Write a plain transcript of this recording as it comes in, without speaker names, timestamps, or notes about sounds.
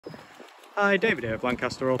Hi, David here of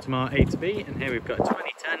Lancaster Automart A2B, and here we've got a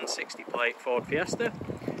 2010 60 plate Ford Fiesta.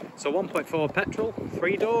 So 1.4 petrol,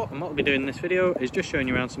 3-door, and what we'll be doing in this video is just showing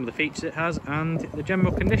you around some of the features it has and the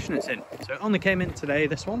general condition it's in. So it only came in today,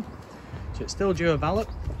 this one, so it's still due a valet.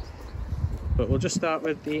 But we'll just start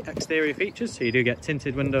with the exterior features. So you do get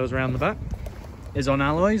tinted windows around the back. It's on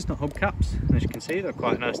alloys, not hubcaps, and as you can see they're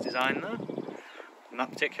quite a nice design there. And that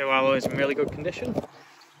particular alloy is in really good condition.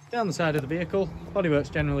 Down the side of the vehicle, bodywork's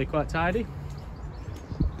generally quite tidy.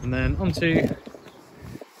 And then onto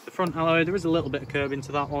the front alloy, there is a little bit of curb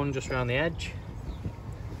into that one, just around the edge.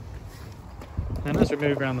 And as we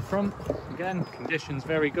move around the front, again, condition's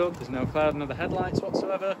very good, there's no clouding of the headlights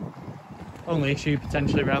whatsoever. Only issue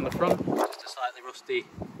potentially around the front, just a slightly rusty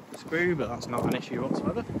screw, but that's not an issue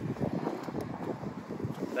whatsoever.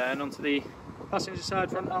 Then onto the passenger side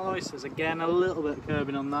front alloys, there's again a little bit of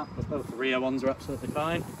curbing on that, but both the rear ones are absolutely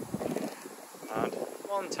fine. And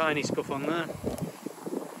one tiny scuff on there.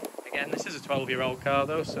 Again, this is a 12-year-old car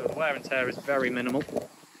though, so the wear and tear is very minimal.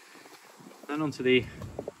 Then onto the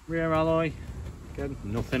rear alloy, again,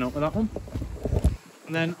 nothing up with that one.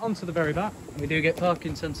 And then onto the very back, we do get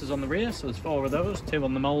parking sensors on the rear, so there's 4 of those, 2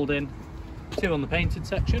 on the moulding, 2 on the painted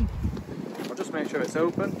section. I'll just make sure it's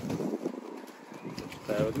open.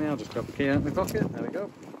 Bear with me, I'll just grab the key out of my pocket, there we go.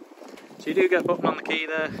 So you do get a button on the key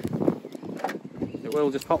there, it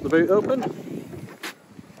will just pop the boot open.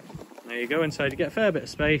 There you go, inside you get a fair bit of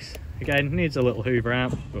space. Again, needs a little hoover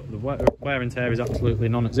out, but the wear and tear is absolutely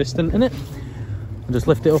non-existent in it. I'll just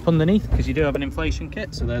lift it up underneath, because you do have an inflation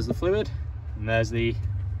kit, so there's the fluid, and there's the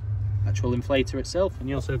actual inflator itself, and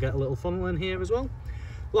you also get a little funnel in here as well.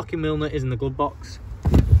 Locking wheel nut is in the glove box.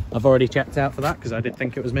 I've already checked out for that, because I did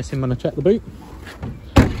think it was missing when I checked the boot.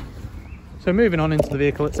 So moving on into the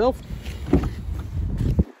vehicle itself.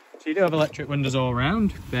 So you do have electric windows all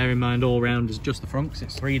round. Bear in mind all round is just the front because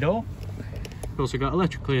it's 3-door. You've also got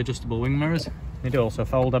electrically adjustable wing mirrors. They do also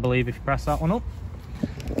fold, I believe, if you press that one up.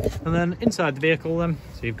 And then inside the vehicle then,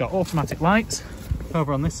 so you've got automatic lights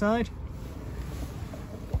over on this side.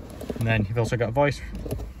 And then you've also got a voice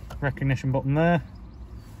recognition button there.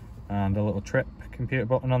 And a little trip computer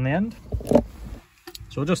button on the end.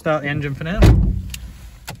 So we'll just start the engine for now.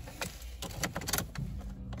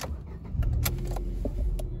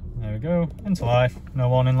 There we go, into life, no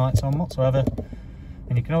warning lights on whatsoever.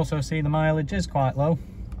 And you can also see the mileage is quite low.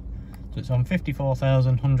 So it's on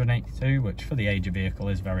 54,182, which for the age of vehicle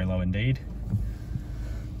is very low indeed.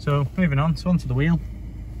 So moving on, so onto the wheel.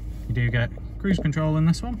 You do get cruise control in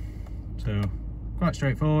this one. So quite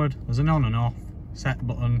straightforward, there's an on and off, set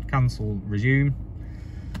button, cancel, resume.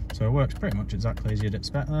 So it works pretty much exactly as you'd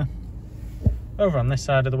expect there. Over on this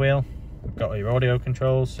side of the wheel, we've got all your audio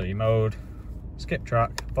controls, so your mode, skip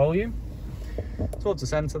track, volume. Towards the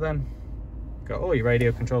centre then, got all your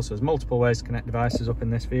radio controls, so there's multiple ways to connect devices up in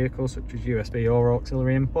this vehicle, such as USB or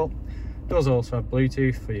auxiliary input. It does also have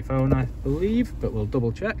Bluetooth for your phone, I believe, but we'll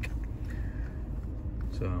double check.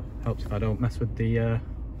 So helps if I don't mess with the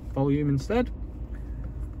volume instead.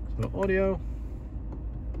 So audio.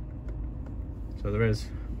 So there is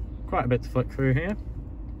quite a bit to flick through here.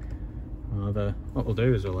 However, what we'll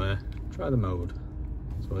do is we'll try the mode.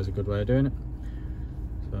 It's always a good way of doing it.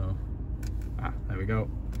 So, there we go.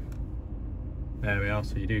 There we are,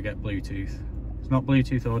 so you do get Bluetooth. It's not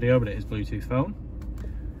Bluetooth audio, but it is Bluetooth phone.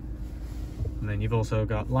 And then you've also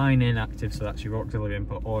got line in active, so that's your auxiliary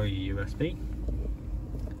input or your USB.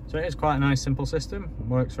 So it is quite a nice simple system, it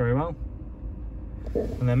works very well.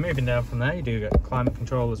 And then moving down from there, you do get climate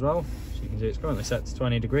control as well. So you can see it's currently set to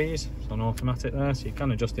 20 degrees. It's on automatic there, so you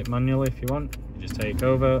can adjust it manually if you want. You just take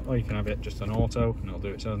over, or you can have it just on auto and it'll do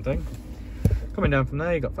its own thing. Coming down from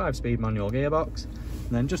there, you've got 5-speed manual gearbox.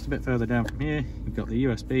 And then just a bit further down from here, you've got the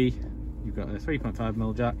USB, you've got a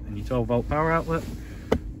 3.5mm jack and your 12-volt power outlet.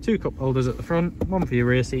 2 cup holders at the front, one for your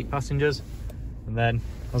rear seat passengers. And then,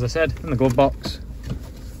 as I said, in the glove box,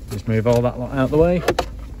 just move all that lot out of the way.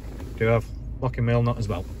 You do have locking wheel nut as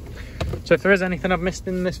well. So if there is anything I've missed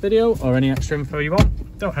in this video or any extra info you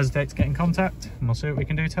want, don't hesitate to get in contact and we'll see what we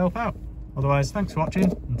can do to help out. Otherwise, thanks for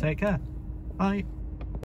watching and take care. Bye.